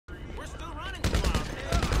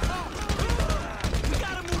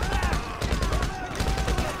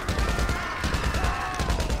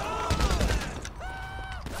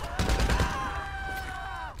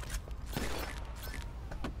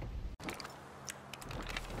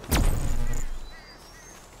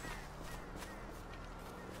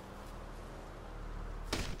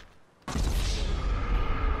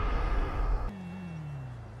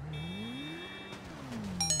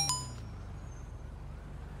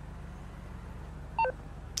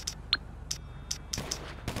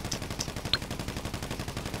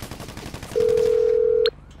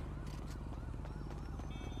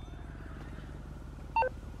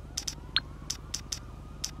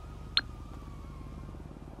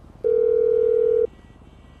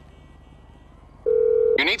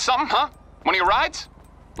Need something, huh? One of your rides?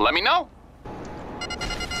 Let me know.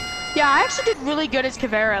 Yeah, I actually did really good as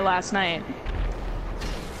Kavera last night.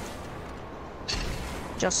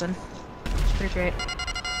 Justin. It's pretty great.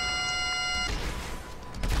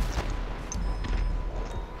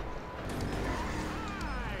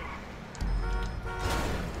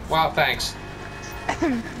 Wow, thanks.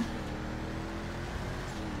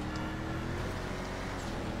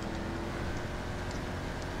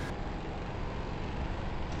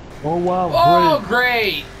 Oh wow, oh,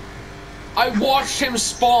 great! I watched him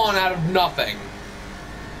spawn out of nothing.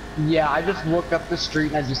 Yeah, I just look up the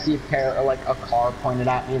street and I just see a car pointed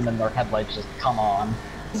at me and then their headlights just come on.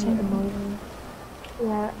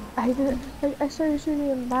 Yeah, I started shooting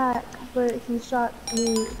him back, but he shot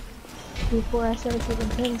me before I started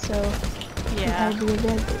shooting him, so he had the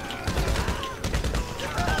advantage.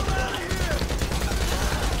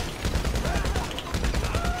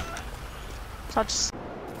 Touch.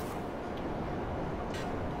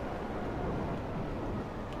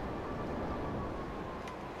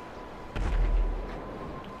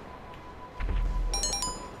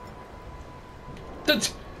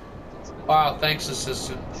 Wow, thanks,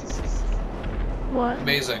 assistant. What?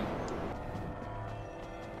 Amazing.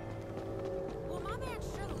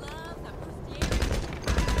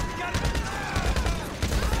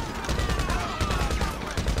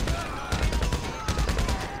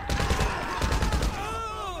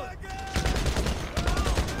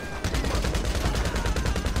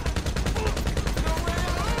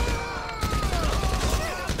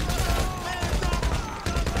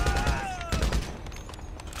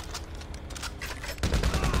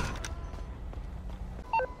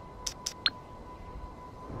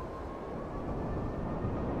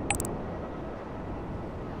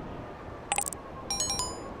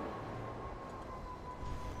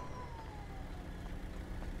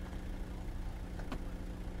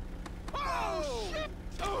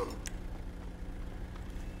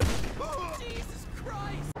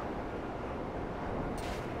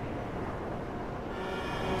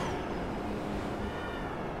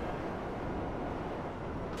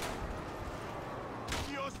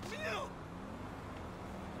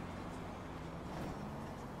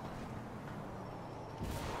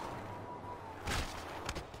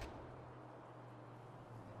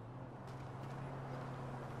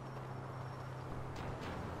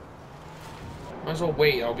 Might as well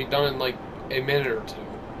wait. I'll be done in like a minute or two.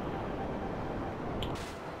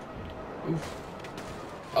 Oof.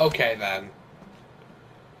 Okay then.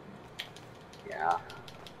 Yeah.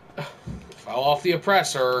 Fell off the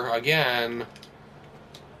oppressor again.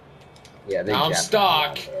 Yeah, they now I'm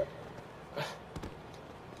stuck.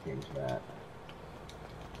 Change that.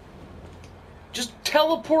 Just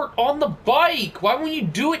teleport on the bike. Why won't you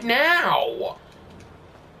do it now?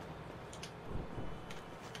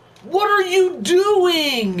 What are you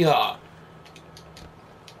doing?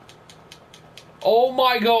 Oh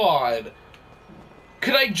my god.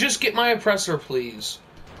 Could I just get my oppressor, please?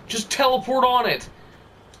 Just teleport on it.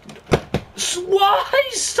 Why?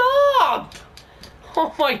 Stop!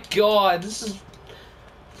 Oh my god, this is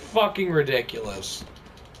fucking ridiculous.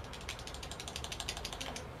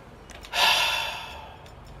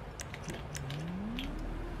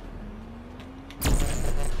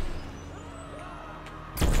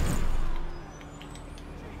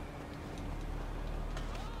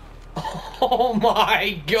 Oh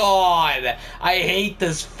my god! I hate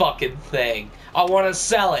this fucking thing. I want to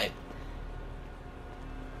sell it.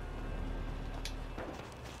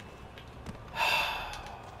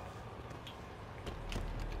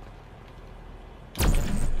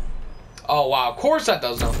 Oh wow, of course that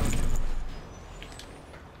does nothing.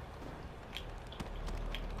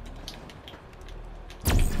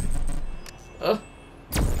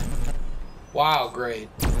 Wow, great.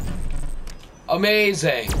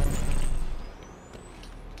 Amazing.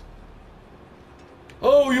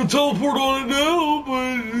 Oh, you teleport on it now,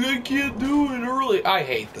 but I can't do it early. I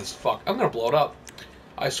hate this fuck. I'm gonna blow it up.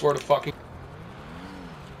 I swear to fucking...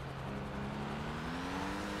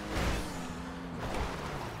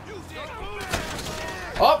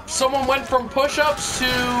 Oh, someone went from push-ups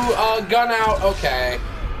to gun out. Okay.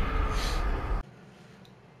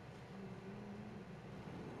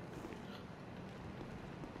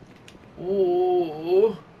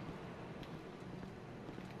 Ooh.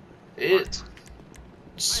 It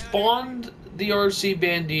spawned the RC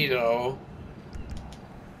Bandito,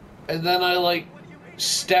 and then I, like,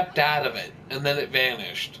 stepped out of it, and then it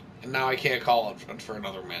vanished. And now I can't call it for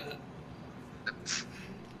another minute.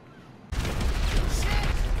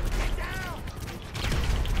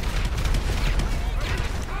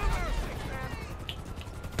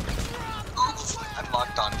 I'm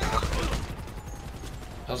locked on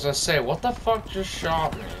I was gonna say, what the fuck just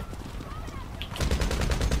shot me?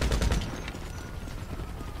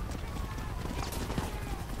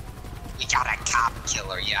 We got a cop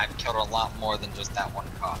killer. Yeah, I've killed a lot more than just that one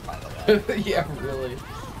cop, by the way. Yeah, really.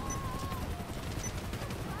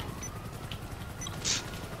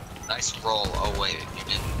 Nice roll. Oh wait, you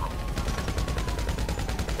didn't roll.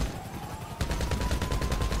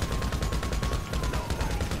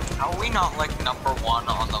 How are we not like #1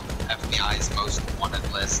 on the FBI's most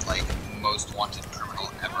wanted list, like most wanted criminal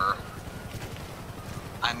ever?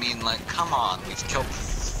 I mean, like, come on, we've killed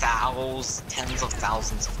tens of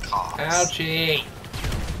thousands of cops. Ouchie!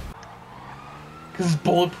 Cause it's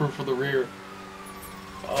bulletproof for the rear.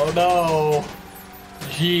 Oh no!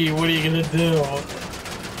 Gee, what are you gonna do?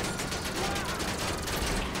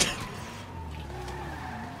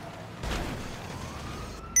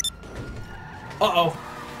 Uh-oh.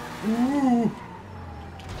 Ooh.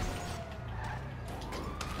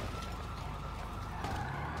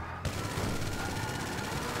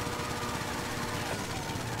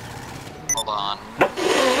 Hold on.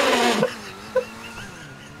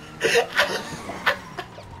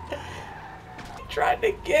 Trying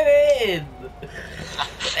to get in!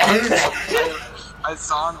 I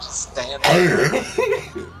saw him just stand there.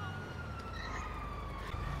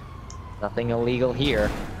 Nothing illegal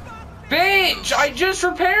here. Bitch! I just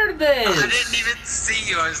repaired this! I didn't even see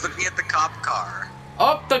you, I was looking at the cop car.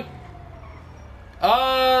 Up the...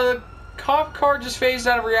 cop car just phased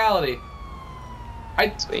out of reality.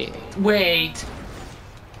 Sweet. Wait.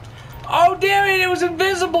 Oh, damn it, it was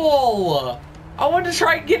invisible! I wanted to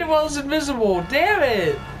try and get it while it was invisible, damn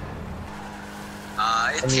it!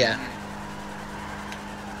 It's Yeah.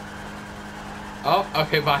 Oh,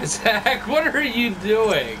 okay, bye, Zach. What are you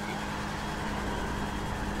doing?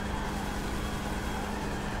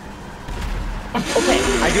 Okay,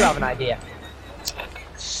 I do have an idea.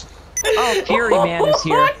 Oh, Fury Man is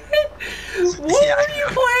here. What Yeah, were you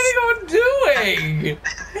planning on doing?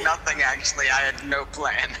 Nothing, actually, I had no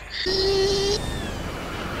plan.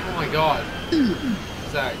 Oh my god.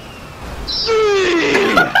 Zach.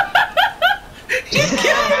 You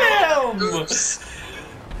killed him! Oops.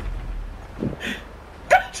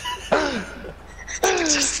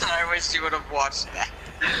 Just I wish you would have watched that.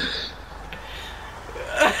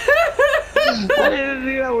 I didn't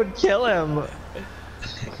think that would kill him.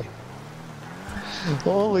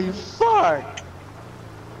 Holy fuck!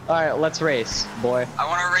 Alright, let's race, boy. I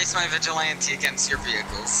want to race my vigilante against your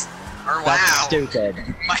vehicles. Or That's wow. stupid.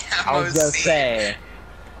 My I was gonna MOC. say.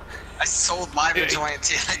 I sold my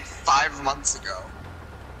vigilante like 5 months ago.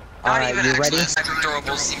 Not Alright, even you actually. ready? The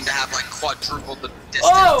durables seem to have like quadrupled the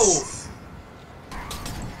distance. Oh!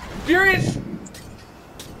 Furious!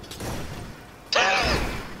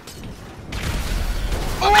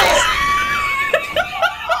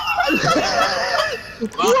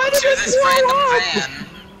 Welcome to this random van.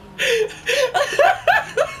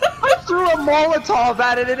 I threw a Molotov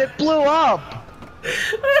at it and it blew up!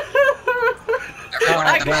 Everyone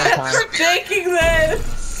I in the back. kept taking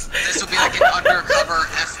this! This will be like an undercover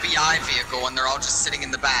FBI vehicle, and they're all just sitting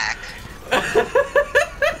in the back.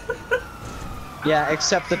 Yeah,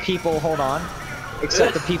 except the people, hold on.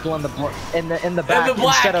 Except the people in the back In the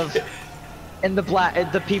black. instead of in the black,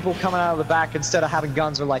 the people coming out of the back instead of having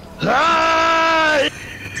guns are like, "Ah!"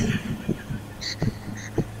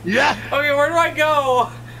 Yeah. Okay, where do I go?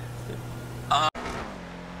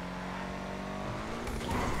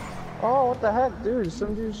 Oh, what the heck, dude?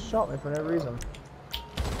 Some dude shot me for no reason.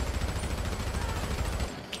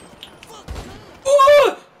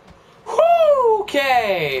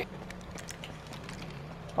 Okay.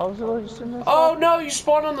 I was really just in this. Oh no, you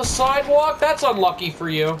spawned on the sidewalk? That's unlucky for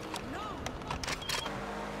you.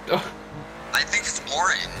 I think it's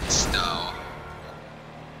orange, though.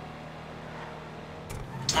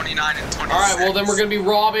 29 and 26. Alright, well then we're gonna be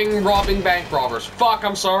robbing bank robbers. Fuck,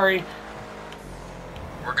 I'm sorry.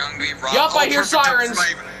 We're going to be robbed. Yup, I hear sirens.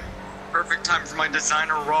 Perfect time for my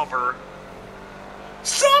designer robber.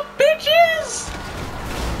 Sup, bitches!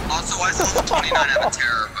 Also, I saw the 29 have a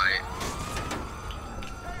terabyte.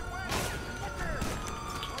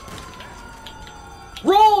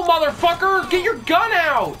 Roll, motherfucker! Get your gun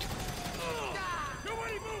out!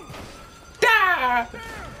 Da!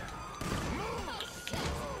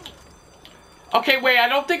 Okay, wait, I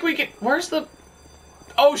don't think we can... Where's the...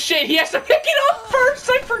 Oh shit, he has to pick it up first!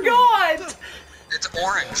 I forgot! It's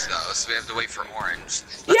orange, though, so we have to wait for orange.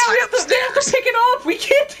 Let's Yeah, hide they have to upstairs. pick it up! We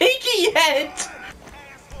can't take it yet!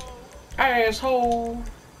 Asshole.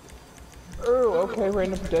 Oh, okay,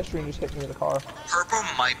 random pedestrian just hit me with a car. Purple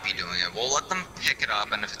might be doing it. We'll let them pick it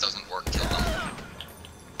up, and if it doesn't work, kill them.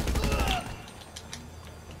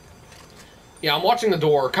 Yeah, I'm watching the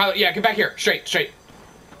door. Kyler, yeah, get back here. Straight, straight.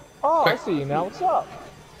 Oh, Quick. I see you now. What's up?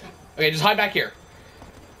 Okay, just hide back here.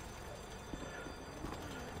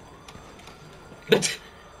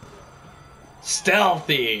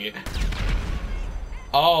 Stealthy.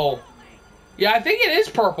 Oh. Yeah, I think it is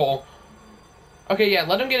purple. Okay, yeah,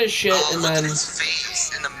 let him get his shit and look then... at his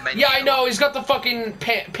face in the menu. Yeah, I know, he's got the fucking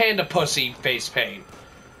panda pussy face paint.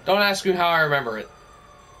 Don't ask me how I remember it.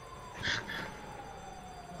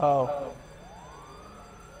 Oh.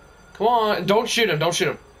 Come on, don't shoot him, don't shoot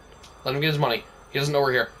him. Let him get his money. He doesn't know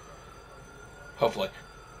we're here. Hopefully.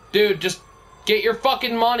 Dude, just get your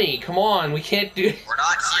fucking money. Come on, we can't do... We're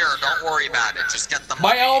not here, don't worry about it. Just get the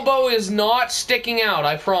money. My elbow is not sticking out,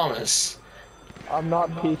 I promise. I'm not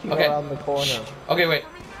peeking Okay. around the corner. Okay, wait.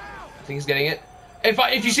 I think he's getting it.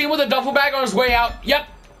 If you see him with a duffel bag on his way out, yep,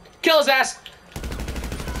 kill his ass.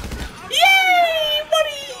 Yay,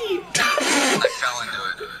 buddy! I fell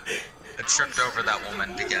into it. I tripped over that woman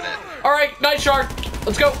to get it. All right, night shark.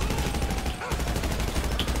 Let's go.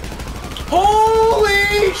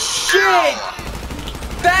 Holy shit!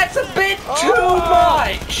 That's a bit too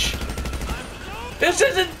much. This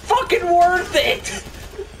isn't fucking worth it.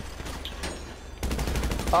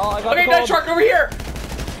 Oh, I got Okay, the night gold. shark over here.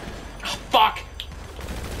 Oh, fuck.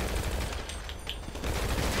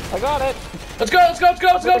 I got it. Let's go, let's go, let's go,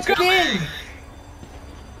 let's go, let's go in!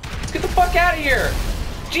 Let's get the fuck out of here!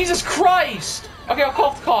 Jesus Christ! Okay, I'll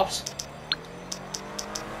call the cops.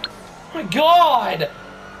 Oh my god!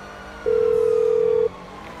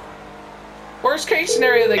 Worst case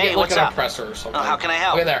scenario, they get like what's an up? oppressor or something. Oh, how can I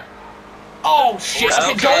help? Okay, there. Oh shit!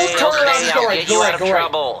 Okay, don't turn around and go I'll right, get go you right, out of go right.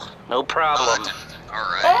 trouble. No problem.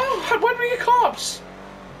 Alright. Oh, why did we get cops?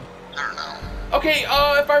 I don't know. Okay,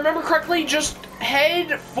 if I remember correctly, just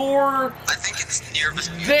head for I think it's near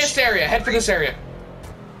this area. Head for this area.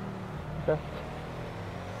 Okay.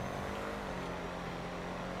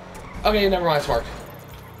 Okay, never mind, Spark.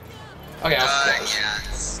 Okay, I was close.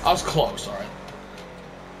 yes. I was close, alright.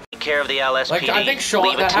 Take care of the LSPD. Like, I think Sean,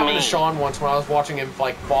 Leave it that to happened me. to Sean once when I was watching him,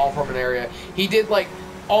 like, fall from an area. He did, like,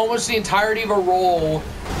 almost the entirety of a roll.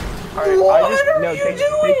 Alright, What are you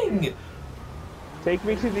doing? Take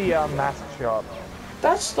me to the mask shop.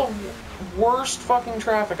 That's the worst fucking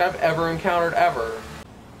traffic I've ever encountered, ever.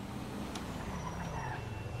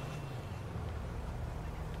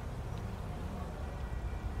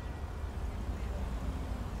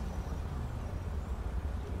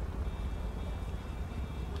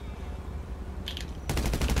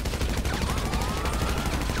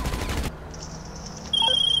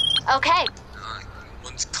 Okay.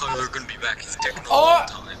 When's Kyler gonna be back? He's taking a Oh! long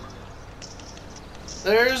time.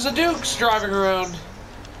 There's a Dukes driving around.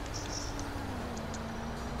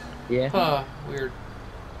 Yeah. Huh, weird.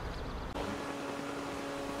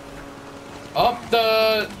 Up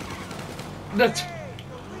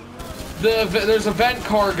there's a vent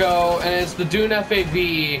cargo, and it's the Dune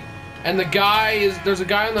FAV, and there's a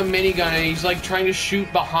guy on the minigun, and he's like trying to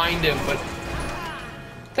shoot behind him, but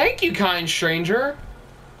thank you, kind stranger.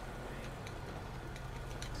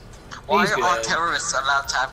 Why He's are good. terrorists allowed to have